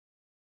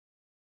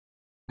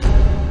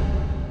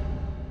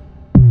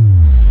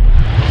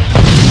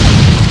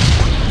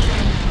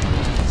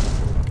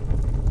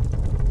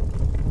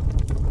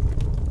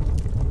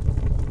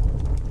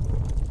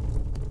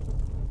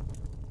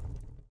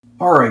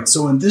All right,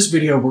 so in this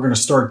video, we're going to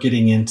start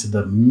getting into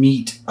the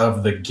meat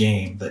of the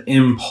game, the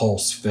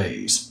impulse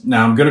phase.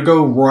 Now, I'm going to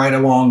go right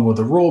along with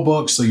the rule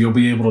book, so you'll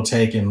be able to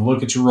take and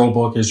look at your rule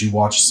book as you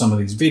watch some of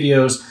these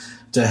videos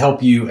to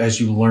help you as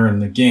you learn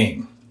the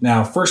game.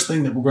 Now, first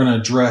thing that we're going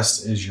to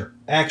address is your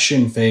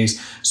action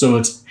phase. So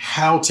it's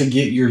how to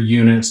get your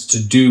units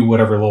to do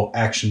whatever little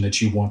action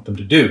that you want them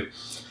to do.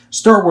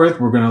 Start with,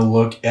 we're going to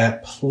look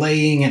at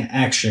playing an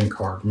action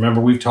card.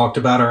 Remember, we've talked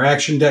about our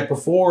action deck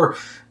before.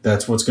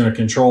 That's what's going to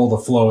control the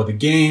flow of the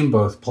game.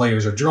 Both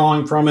players are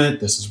drawing from it.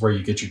 This is where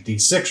you get your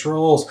D6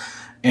 rolls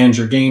and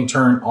your game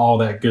turn, all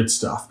that good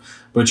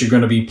stuff. But you're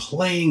going to be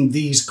playing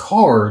these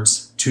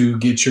cards to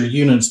get your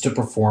units to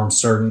perform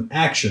certain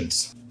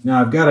actions. Now,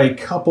 I've got a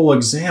couple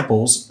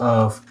examples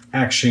of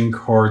action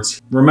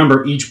cards.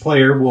 Remember, each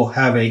player will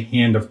have a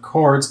hand of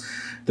cards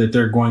that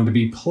they're going to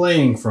be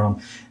playing from.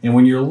 And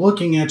when you're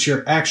looking at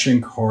your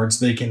action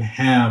cards, they can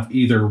have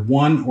either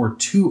one or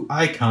two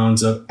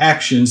icons of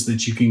actions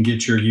that you can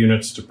get your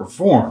units to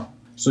perform.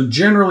 So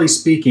generally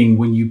speaking,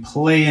 when you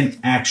play an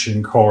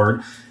action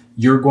card,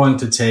 you're going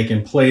to take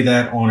and play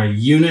that on a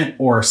unit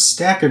or a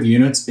stack of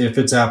units, if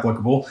it's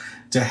applicable,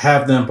 to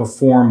have them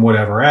perform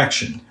whatever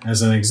action.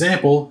 As an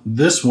example,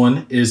 this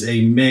one is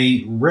a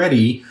May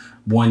Ready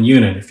 1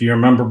 unit. If you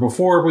remember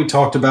before, we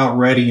talked about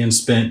ready and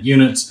spent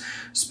units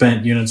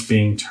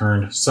being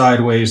turned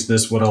sideways.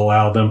 This would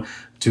allow them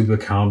to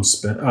become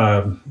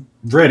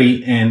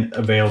ready and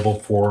available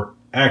for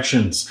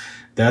actions.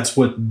 That's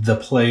what the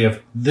play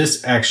of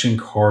this action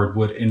card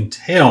would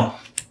entail.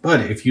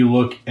 But if you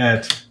look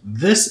at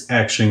this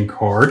action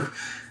card,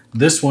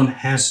 this one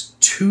has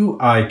two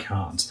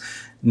icons.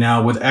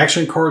 Now, with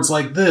action cards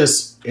like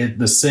this,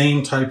 the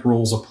same type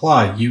rules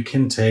apply. You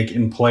can take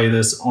and play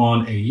this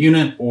on a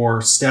unit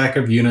or stack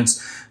of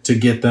units to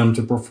get them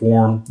to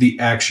perform the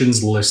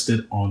actions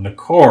listed on the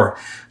card.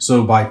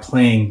 So by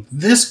playing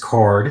this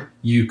card,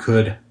 you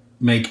could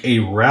make a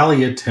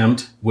rally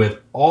attempt with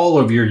all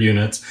of your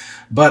units,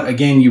 but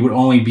again, you would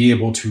only be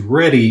able to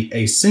ready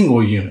a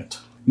single unit.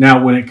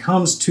 Now, when it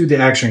comes to the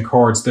action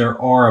cards, there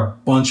are a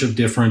bunch of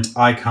different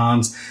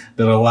icons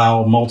that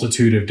allow a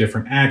multitude of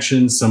different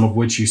actions, some of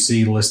which you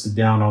see listed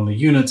down on the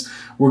units.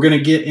 We're going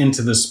to get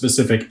into the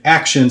specific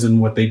actions and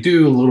what they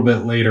do a little bit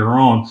later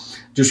on.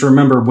 Just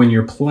remember, when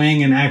you're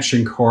playing an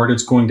action card,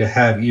 it's going to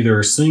have either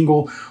a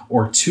single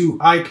or two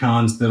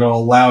icons that will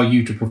allow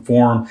you to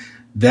perform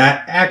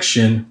that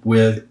action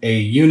with a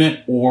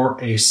unit or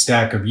a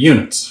stack of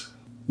units.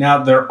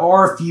 Now, there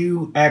are a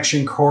few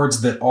action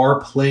cards that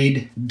are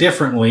played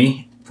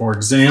differently. For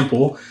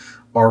example,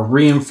 our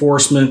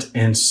reinforcement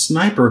and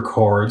sniper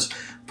cards.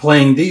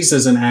 Playing these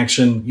as an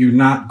action, you're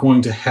not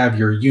going to have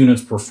your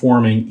units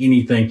performing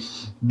anything.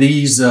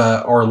 These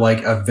are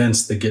like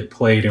events that get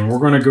played, and we're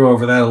going to go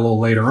over that a little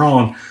later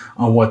on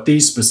what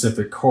these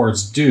specific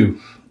cards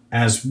do.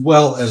 As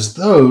well as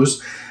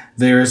those,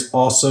 there's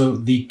also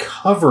the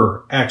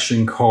cover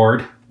action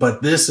card,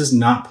 but this is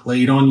not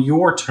played on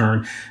your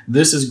turn.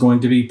 This is going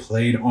to be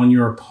played on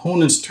your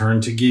opponent's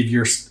turn to give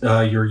your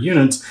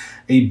units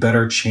a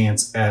better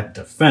chance at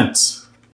defense.